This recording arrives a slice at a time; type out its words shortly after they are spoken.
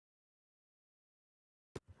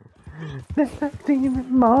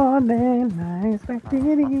Morning, nice,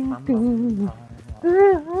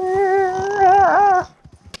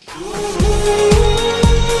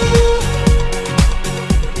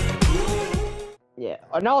 yeah,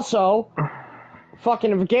 and also,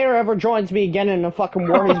 fucking if Gator ever joins me again in a fucking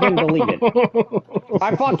war, he's getting deleted.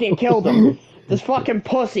 I fucking killed him. This fucking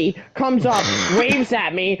pussy comes up, waves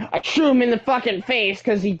at me, I shoot him in the fucking face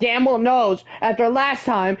because he damn well knows after last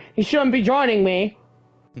time he shouldn't be joining me.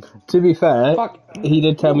 To be fair, Fuck. he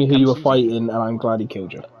did tell me who you were fighting, and I'm glad he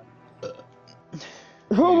killed you.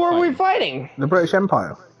 Who were we fighting? The British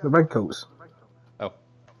Empire, the Redcoats. Oh.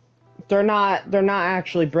 They're not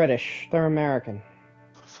actually British. They're American.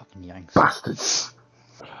 Fucking Yanks. Bastards.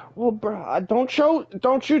 Well, bro, don't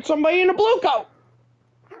shoot somebody in a blue coat.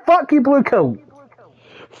 Fuck you, blue coat.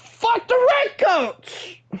 Fuck the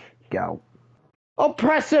redcoats. Go.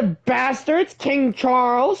 Oppressive bastards, King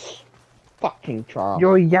Charles. Fuck King Charles.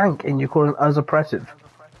 You're a Yank and you're calling us oppressive.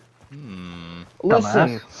 Listen.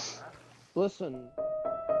 Dumbass. Listen.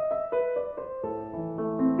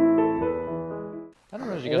 I don't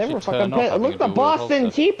know if you They guys were should fucking turn off pissed. having Look a at the dual Boston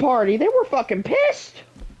holster. Tea Party. They were fucking pissed.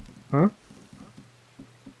 Huh?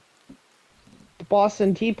 The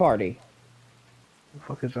Boston Tea Party. What the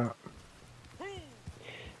fuck is that?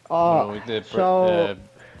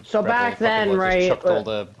 So back then, right? Chucked all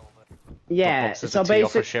the Yeah. boxes So of tea off a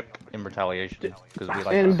basically, ship in retaliation because we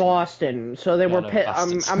like in that. Boston, so they were no, pissed.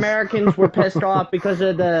 bastards. Americans were pissed off because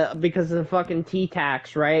of the fucking tea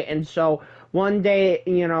tax, right? And so one day,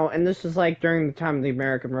 you know, and this is like during the time of the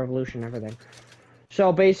American Revolution, and everything.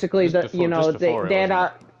 So basically, Just before- they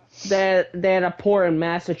had a port in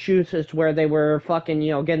Massachusetts where they were fucking,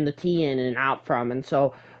 you know, getting the tea in and out from, and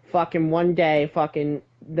so fucking one day, fucking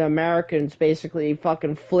the Americans basically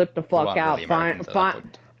fucking flipped the fuck out.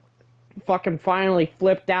 Fucking finally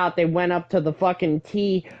flipped out. They went up to the fucking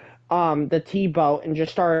tea boat and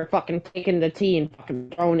just started fucking taking the tea and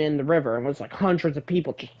fucking throwing it in the river. And it was like hundreds of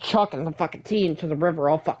people just chucking the fucking tea into the river,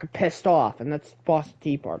 all fucking pissed off. And that's the Boston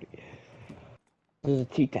Tea Party. This is a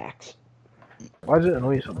tea tax. Why does it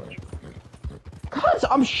annoy you so much? Cause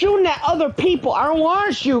I'm shooting at other people. I don't want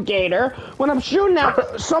to shoot Gator when I'm shooting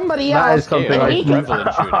at somebody else. That is something and he can-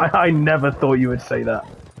 I never thought you would say that.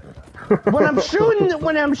 when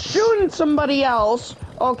I'm shooting somebody else,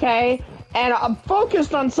 okay, and I'm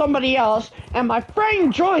focused on somebody else, and my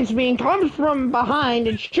friend joins me and comes from behind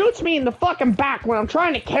and shoots me in the fucking back when I'm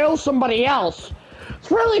trying to kill somebody else.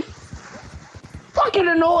 It's really fucking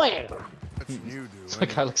annoying. That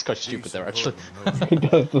guy looks quite stupid there, actually. He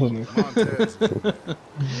does, doesn't he? From up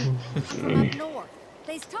north.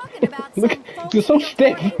 They's talking about Look, some folks you're so in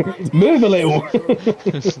stiff. Montana. Move a little.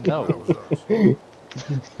 No.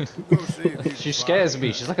 She scares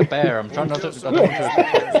me. She's like a bear. I'm trying not to. I don't want to.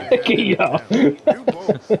 Yeah. You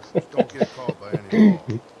both don't get caught by any law. What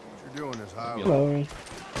you're doing is highway. Sorry.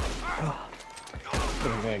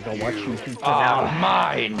 I'm gonna go watch YouTube for Ah, now.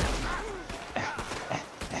 mine.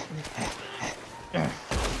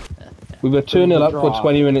 We were 2-0 up with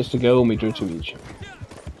 20 minutes to go and we drew 2 each.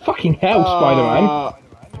 Fucking hell, Spider-Man.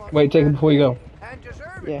 Wait, take it before you go.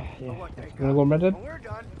 Yeah. You wanna go on Red Dead?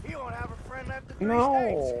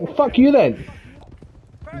 No. Well, fuck you then.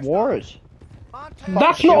 Wars.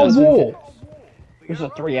 That's not a war. It was a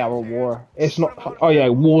 3-hour war. It's not. Oh yeah,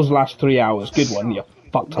 wars last 3 hours. Good one, you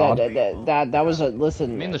fucktard. That was a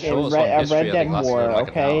listen. I mean, the a shortest Red, one in a history, Red I Dead think, lasted war, like an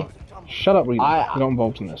okay? hour. Shut up, Reedy. I- You're not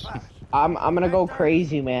involved in this. I'm gonna go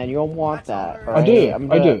crazy, man. You don't want that. I do.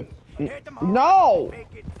 Right? I do. No.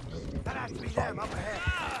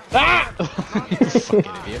 Ah! Fucking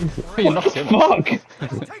idiot. You knocked him. Fuck!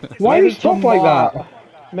 Why are you stop like that?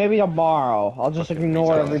 Maybe tomorrow. I'll just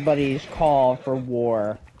ignore everybody's call for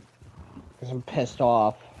war. Because I'm pissed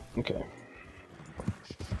off. Okay.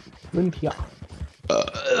 Olympia.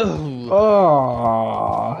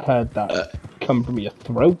 Oh, I heard that come from your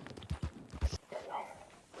throat.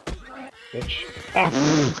 Bitch.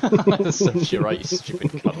 That's such a right, you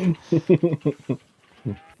stupid cunt.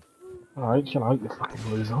 Alright, chill out, you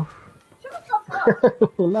fucking loser.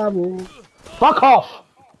 Level. Fuck off!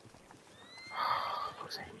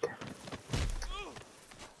 Fuck's sake.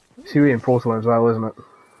 It's a reinforced one as well, isn't it?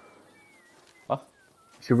 What?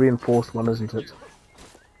 It's a reinforced one, isn't it?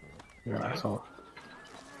 Yeah, that's all.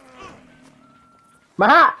 My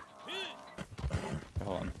hat!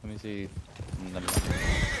 Hold on, let me see.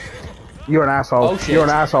 You're an asshole. Oh, shit. You're an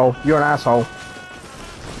asshole. You're an asshole.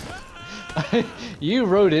 You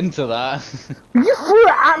rode into that. You threw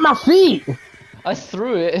it at my feet! I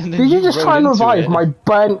threw it and then Did you just rode try and into revive it. my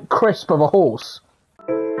burnt crisp of a horse?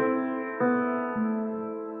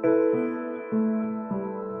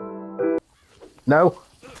 No?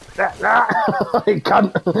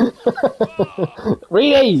 Cunt!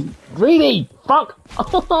 Reidy! Fuck!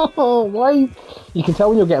 Why? You can tell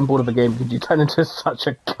when you're getting bored of the game because you turn into such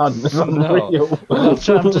a cunt. It's unreal. I'm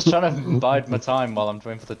just trying to bide my time while I'm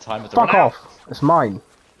waiting for the timer to Fuck run off! It's mine.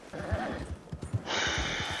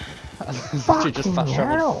 Literally just fast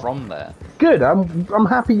traveled from there. Good. I'm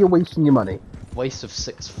happy you're wasting your money. Waste of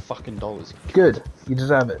 $6 fucking. Good. You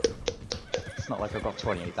deserve it. It's not like I've got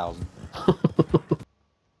 28,000.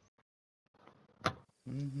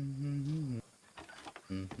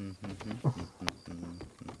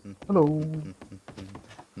 Hello.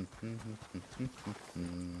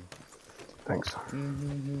 Thanks.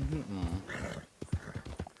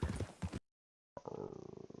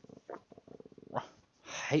 I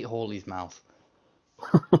hate Hawley's mouth.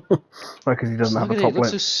 Because he doesn't have a Look at it, top it looks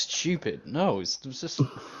so lip. stupid. No, it's just...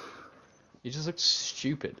 He just looks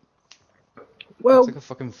stupid. Well, It's like a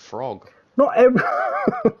fucking frog. not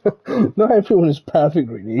not everyone is perfect,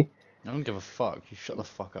 really. I don't give a fuck. You shut the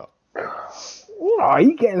fuck up. Why are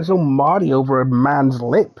you getting so mardy over a man's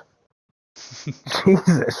lip?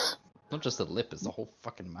 Jesus. Not just the lip, it's the whole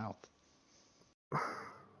fucking mouth.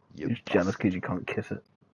 You're just jealous because you can't kiss it.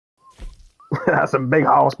 That's some big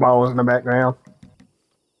house balls in the background.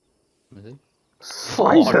 Is he?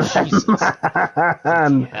 Slice Jesus.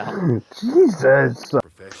 man. Jesus.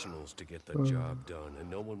 Professionals to get the job done, and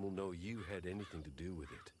no one will know you had anything to do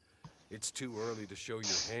with it. It's too early to show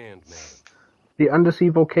your hand, madam. The undersea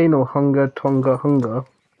volcano Hunga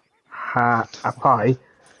Apai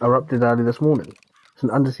erupted early this morning. It's an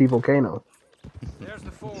undersea volcano. There's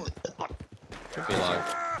the fort. Could be like...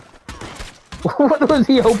 What was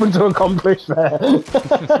he hoping to accomplish there?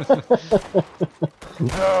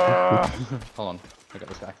 Hold on, I got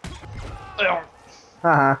this guy.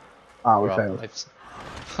 Haha. Ah, we Right, failed. It's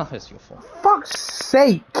your fault. Fuck's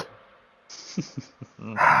sake!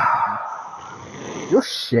 You're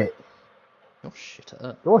shit. You're shit at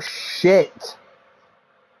it. You're shit.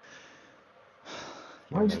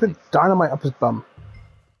 Why You're did you put dynamite up his bum?